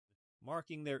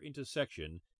marking their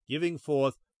intersection, giving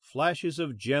forth flashes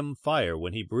of gem fire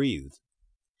when he breathed.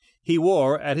 He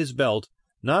wore at his belt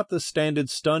not the standard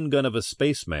stun gun of a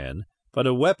spaceman, but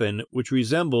a weapon which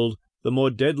resembled the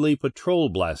more deadly patrol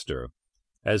blaster,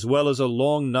 as well as a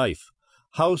long knife,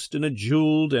 housed in a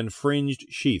jeweled and fringed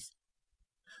sheath.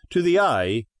 To the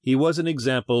eye, he was an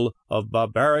example of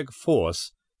barbaric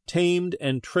force tamed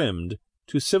and trimmed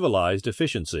to civilized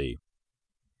efficiency.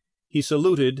 He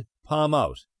saluted, palm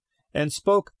out, and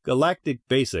spoke galactic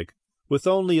basic with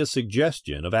only a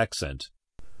suggestion of accent.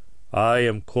 "I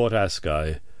am Court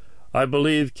Askai. I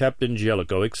believe Captain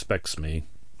Jellicoe expects me."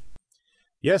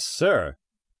 "Yes, sir."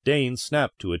 Dane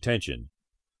snapped to attention.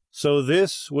 So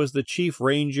this was the chief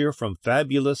ranger from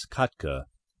fabulous Katka,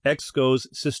 Exco's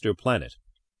sister planet.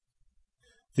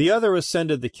 The other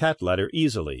ascended the cat ladder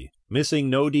easily, missing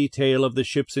no detail of the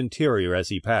ship's interior as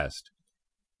he passed.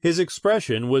 His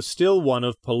expression was still one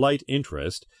of polite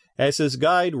interest as his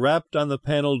guide rapped on the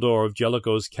panel door of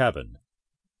Jellicoe's cabin,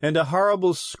 and a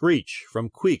horrible screech from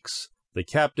Queeks, the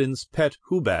captain's pet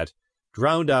Hubat,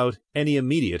 drowned out any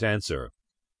immediate answer.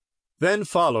 Then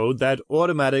followed that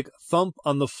automatic thump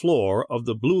on the floor of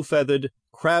the blue-feathered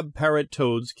crab-parrot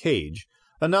toad's cage,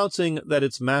 announcing that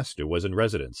its master was in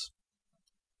residence.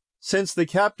 Since the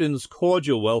captain's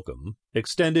cordial welcome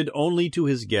extended only to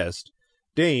his guest,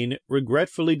 Dane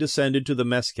regretfully descended to the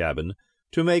mess cabin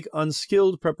to make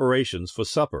unskilled preparations for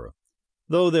supper,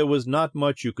 though there was not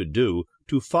much you could do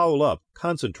to foul up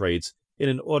concentrates in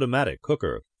an automatic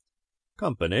cooker.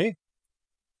 "Company?"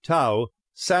 Tau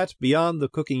sat beyond the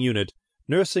cooking unit,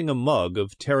 nursing a mug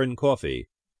of Terran coffee.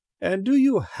 "And do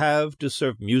you have to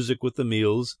serve music with the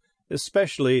meals,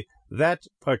 especially that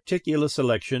particular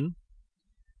selection?"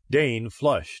 Dane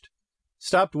flushed,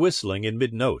 stopped whistling in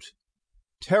mid-note.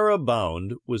 Terra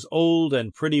Bound was old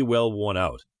and pretty well worn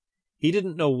out. He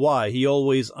didn't know why he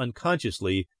always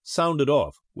unconsciously sounded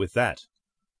off with that.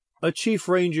 "A chief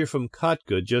ranger from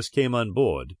Kotka just came on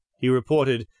board," he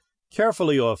reported,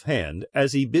 carefully offhand,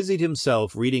 as he busied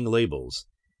himself reading labels.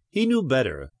 He knew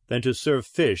better than to serve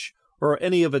fish or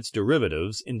any of its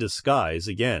derivatives in disguise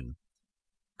again.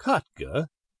 "Kotka?"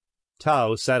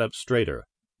 Tau sat up straighter.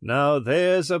 "Now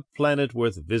there's a planet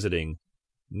worth visiting."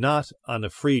 "Not on a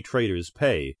free trader's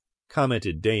pay,"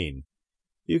 commented Dane.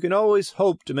 "You can always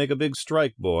hope to make a big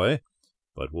strike, boy,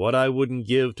 but what I wouldn't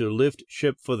give to lift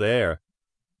ship for there."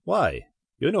 "Why?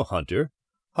 You're no hunter.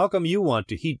 How come you want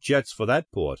to heat jets for that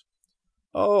port?"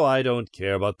 "Oh, I don't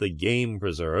care about the game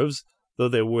preserves, though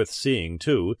they're worth seeing,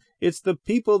 too. It's the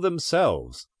people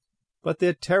themselves." "But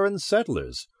they're Terran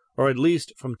settlers, or at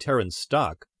least from Terran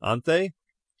stock, aren't they?"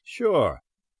 "Sure."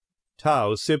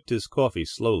 Tau sipped his coffee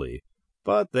slowly.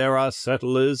 "But there are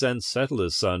settlers and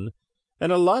settlers, son,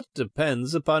 and a lot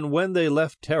depends upon when they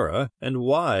left Terra and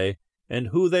why, and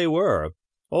who they were.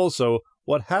 Also,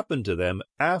 what happened to them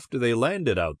after they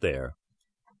landed out there."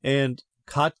 "And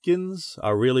Kotkins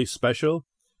are really special?"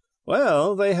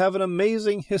 "Well, they have an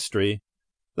amazing history.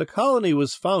 The colony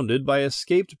was founded by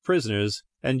escaped prisoners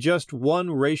and just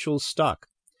one racial stock.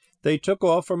 They took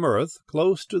off from Earth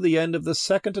close to the end of the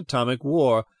Second Atomic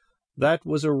War. That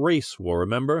was a race war,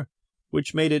 remember?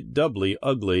 Which made it doubly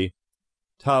ugly."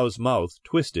 Tau's mouth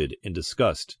twisted in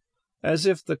disgust, as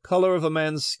if the color of a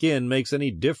man's skin makes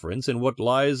any difference in what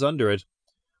lies under it.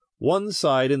 One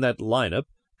side in that lineup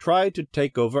tried to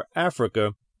take over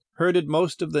Africa, herded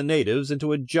most of the natives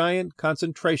into a giant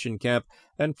concentration camp,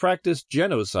 and practiced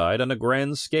genocide on a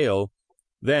grand scale.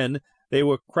 Then they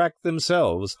were cracked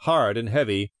themselves, hard and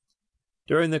heavy.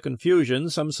 During the confusion,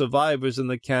 some survivors in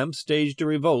the camp staged a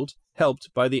revolt,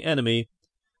 helped by the enemy.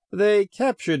 They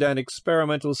captured an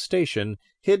experimental station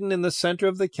hidden in the center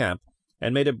of the camp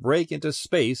and made a break into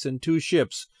space in 2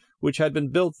 ships which had been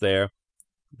built there.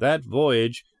 That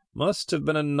voyage must have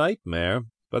been a nightmare,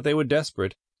 but they were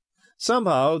desperate.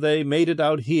 Somehow they made it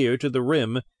out here to the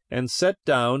rim and set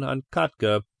down on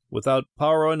Kotka without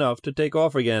power enough to take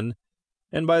off again,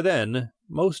 and by then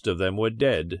most of them were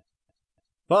dead.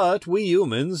 But we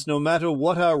humans, no matter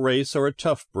what our race or a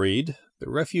tough breed, the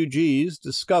refugees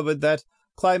discovered that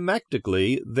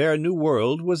climactically their new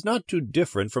world was not too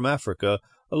different from Africa,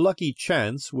 a lucky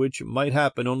chance which might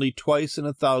happen only twice in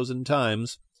 1,000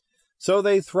 times. So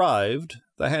they thrived,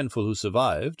 the handful who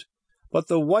survived, but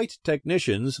the white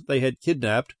technicians they had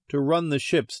kidnapped to run the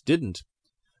ships didn't,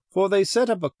 for they set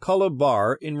up a color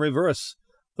bar in reverse.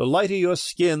 The lighter your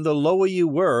skin, the lower you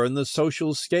were in the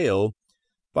social scale.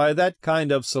 By that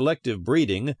kind of selective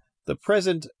breeding, the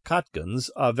present Kotkans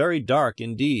are very dark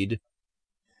indeed.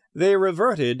 They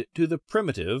reverted to the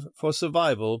primitive for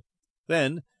survival.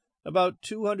 Then, about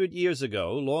 200 years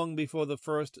ago, long before the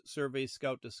first survey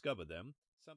scout discovered them,